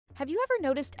Have you ever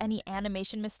noticed any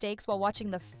animation mistakes while watching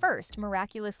the first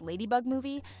Miraculous Ladybug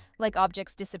movie, like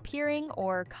objects disappearing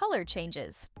or color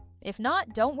changes? If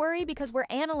not, don't worry because we're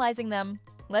analyzing them.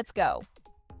 Let's go.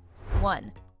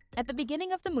 1. At the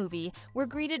beginning of the movie, we're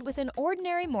greeted with an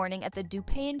ordinary morning at the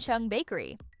Chung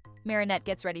bakery. Marinette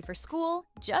gets ready for school,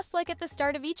 just like at the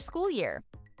start of each school year.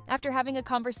 After having a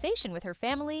conversation with her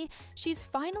family, she's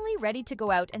finally ready to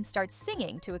go out and start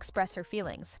singing to express her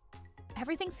feelings.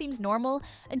 Everything seems normal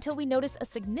until we notice a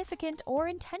significant or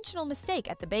intentional mistake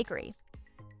at the bakery.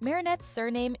 Marinette's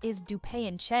surname is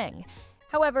Cheng.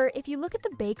 However, if you look at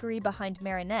the bakery behind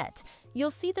Marinette,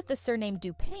 you'll see that the surname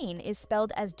Dupain is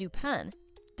spelled as Dupin.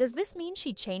 Does this mean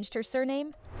she changed her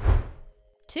surname?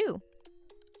 2.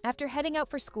 After heading out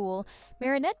for school,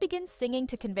 Marinette begins singing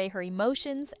to convey her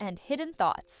emotions and hidden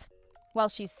thoughts. While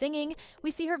she's singing,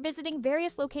 we see her visiting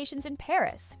various locations in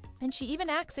Paris, and she even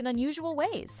acts in unusual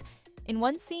ways. In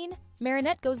one scene,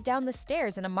 Marinette goes down the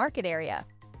stairs in a market area.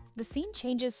 The scene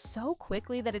changes so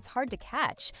quickly that it's hard to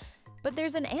catch, but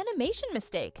there's an animation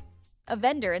mistake. A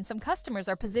vendor and some customers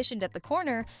are positioned at the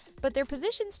corner, but their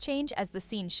positions change as the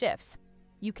scene shifts.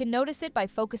 You can notice it by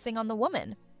focusing on the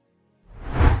woman.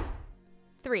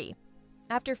 3.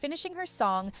 After finishing her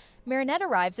song, Marinette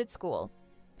arrives at school.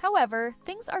 However,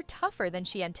 things are tougher than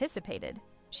she anticipated.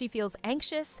 She feels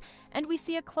anxious, and we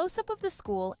see a close-up of the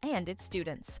school and its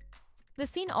students. The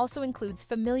scene also includes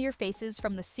familiar faces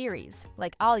from the series,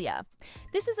 like Alia.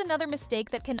 This is another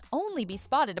mistake that can only be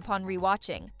spotted upon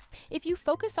rewatching. If you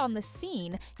focus on the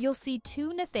scene, you'll see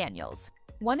two Nathaniels.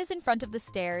 One is in front of the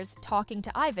stairs, talking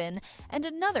to Ivan, and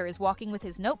another is walking with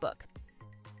his notebook.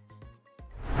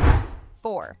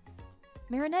 4.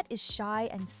 Marinette is shy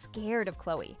and scared of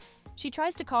Chloe. She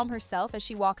tries to calm herself as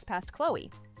she walks past Chloe.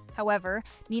 However,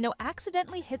 Nino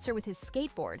accidentally hits her with his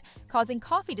skateboard, causing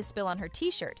coffee to spill on her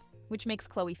t-shirt, which makes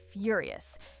Chloe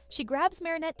furious. She grabs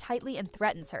Marinette tightly and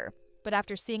threatens her, but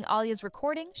after seeing Alia's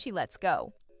recording, she lets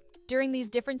go. During these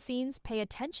different scenes, pay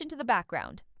attention to the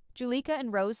background. Julika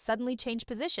and Rose suddenly change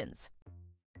positions.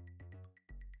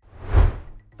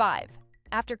 5.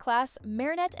 After class,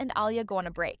 Marinette and Alia go on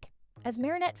a break. As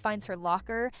Marinette finds her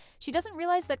locker, she doesn't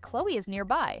realize that Chloe is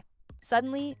nearby.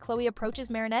 Suddenly, Chloe approaches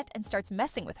Marinette and starts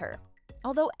messing with her.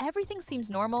 Although everything seems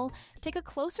normal, take a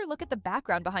closer look at the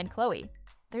background behind Chloe.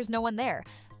 There's no one there,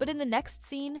 but in the next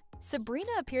scene,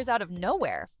 Sabrina appears out of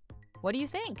nowhere. What do you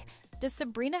think? Does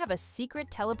Sabrina have a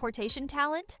secret teleportation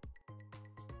talent?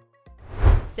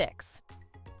 6.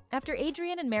 After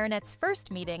Adrien and Marinette's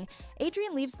first meeting,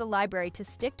 Adrien leaves the library to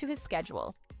stick to his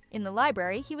schedule. In the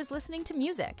library, he was listening to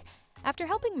music. After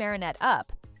helping Marinette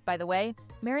up, by the way,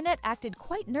 Marinette acted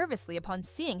quite nervously upon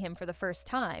seeing him for the first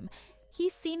time.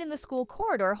 He's seen in the school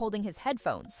corridor holding his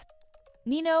headphones.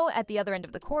 Nino, at the other end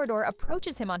of the corridor,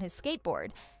 approaches him on his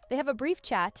skateboard. They have a brief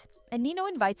chat, and Nino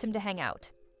invites him to hang out.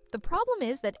 The problem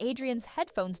is that Adrien's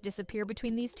headphones disappear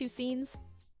between these two scenes.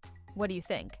 What do you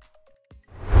think?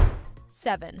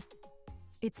 7.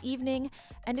 It's evening,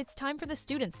 and it's time for the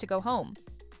students to go home.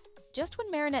 Just when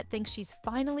Marinette thinks she's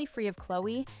finally free of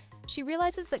Chloe, she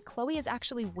realizes that Chloe is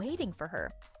actually waiting for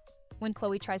her. When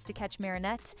Chloe tries to catch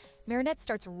Marinette, Marinette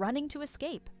starts running to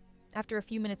escape. After a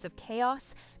few minutes of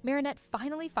chaos, Marinette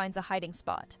finally finds a hiding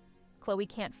spot. Chloe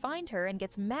can't find her and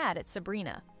gets mad at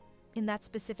Sabrina. In that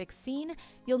specific scene,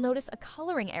 you'll notice a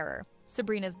coloring error.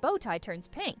 Sabrina's bow tie turns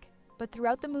pink, but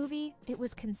throughout the movie, it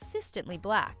was consistently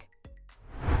black.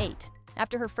 8.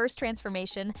 After her first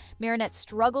transformation, Marinette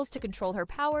struggles to control her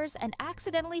powers and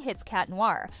accidentally hits Cat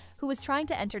Noir, who was trying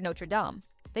to enter Notre Dame.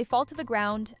 They fall to the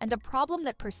ground, and a problem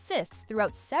that persists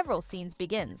throughout several scenes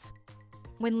begins.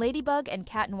 When Ladybug and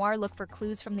Cat Noir look for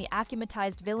clues from the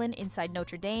akumatized villain inside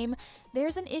Notre Dame,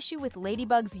 there's an issue with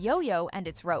Ladybug's yo-yo and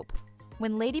its rope.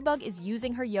 When Ladybug is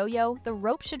using her yo-yo, the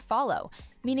rope should follow,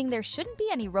 meaning there shouldn't be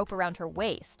any rope around her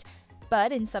waist.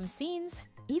 But in some scenes,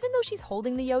 even though she's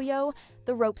holding the yo-yo,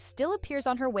 the rope still appears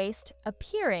on her waist,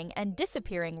 appearing and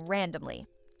disappearing randomly.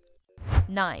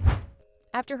 9.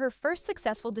 After her first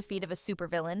successful defeat of a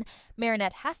supervillain,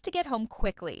 Marinette has to get home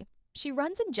quickly. She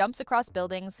runs and jumps across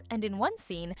buildings, and in one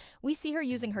scene, we see her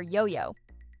using her yo-yo.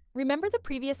 Remember the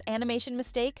previous animation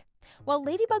mistake? While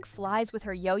Ladybug flies with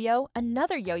her yo-yo,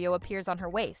 another yo-yo appears on her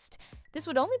waist. This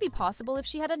would only be possible if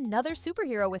she had another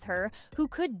superhero with her who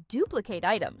could duplicate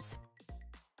items.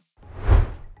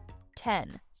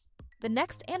 10. The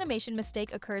next animation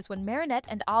mistake occurs when Marinette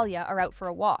and Alia are out for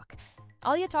a walk.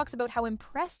 Alia talks about how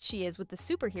impressed she is with the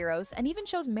superheroes and even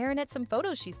shows Marinette some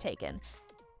photos she's taken.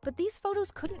 But these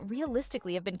photos couldn't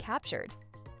realistically have been captured.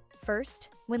 First,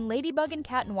 when Ladybug and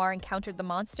Cat Noir encountered the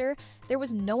monster, there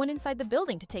was no one inside the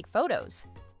building to take photos.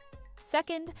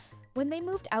 Second, When they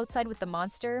moved outside with the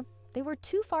monster, they were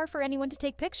too far for anyone to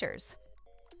take pictures.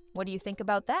 What do you think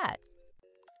about that?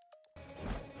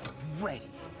 Ready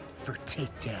for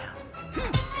takedown.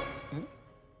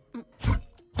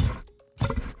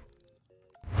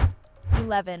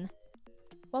 11.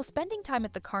 While spending time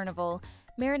at the carnival,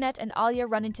 Marinette and Alia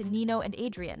run into Nino and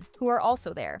Adrian, who are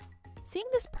also there. Seeing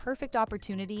this perfect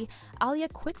opportunity, Alia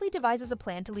quickly devises a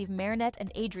plan to leave Marinette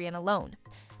and Adrian alone.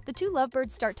 The two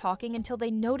lovebirds start talking until they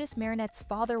notice Marinette's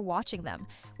father watching them,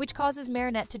 which causes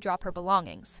Marinette to drop her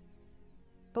belongings.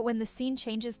 But when the scene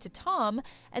changes to Tom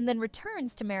and then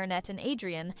returns to Marinette and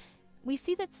Adrian, we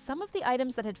see that some of the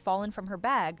items that had fallen from her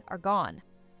bag are gone.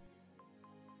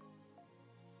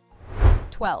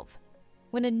 12.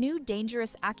 When a new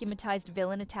dangerous akumatized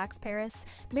villain attacks Paris,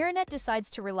 Marinette decides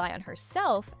to rely on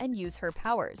herself and use her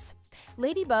powers.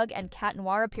 Ladybug and Cat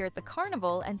Noir appear at the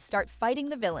carnival and start fighting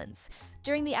the villains.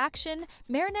 During the action,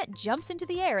 Marinette jumps into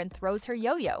the air and throws her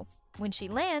yo-yo. When she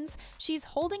lands, she's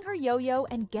holding her yo-yo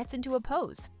and gets into a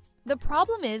pose. The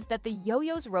problem is that the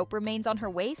yo-yo's rope remains on her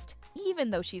waist,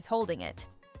 even though she's holding it.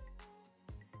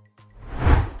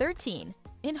 13.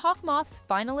 In Hawkmoth's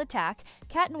final attack,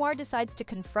 Cat Noir decides to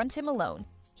confront him alone.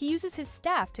 He uses his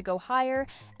staff to go higher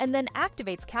and then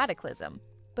activates Cataclysm.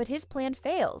 But his plan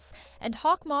fails, and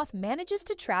Hawkmoth manages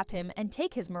to trap him and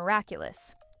take his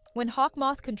Miraculous. When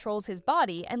Hawkmoth controls his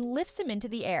body and lifts him into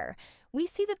the air, we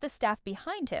see that the staff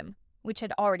behind him, which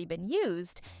had already been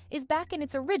used, is back in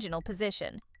its original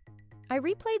position. I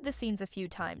replayed the scenes a few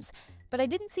times, but I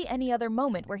didn't see any other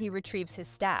moment where he retrieves his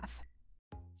staff.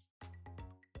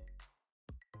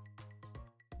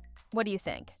 What do you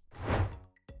think?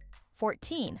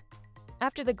 14.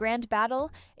 After the grand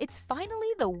battle, it's finally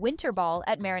the winter ball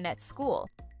at Marinette's school.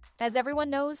 As everyone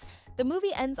knows, the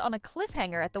movie ends on a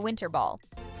cliffhanger at the winter ball.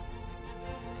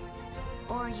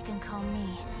 Or you can call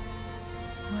me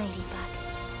Ladybug.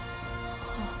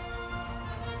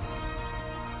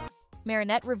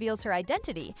 Marinette reveals her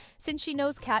identity since she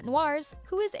knows Cat Noir's,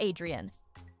 who is Adrian.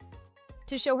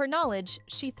 To show her knowledge,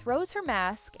 she throws her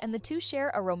mask and the two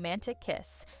share a romantic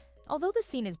kiss. Although the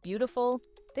scene is beautiful,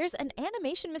 there's an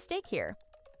animation mistake here.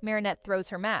 Marinette throws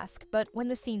her mask, but when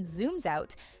the scene zooms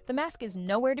out, the mask is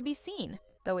nowhere to be seen,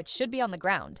 though it should be on the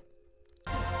ground.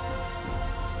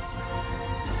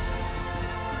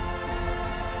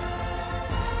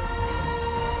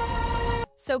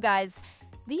 So guys,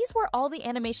 these were all the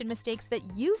animation mistakes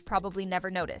that you've probably never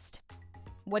noticed.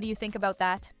 What do you think about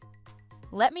that?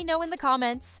 Let me know in the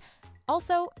comments.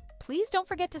 Also, please don't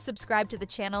forget to subscribe to the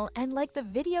channel and like the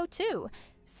video too.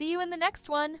 See you in the next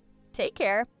one. Take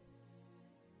care.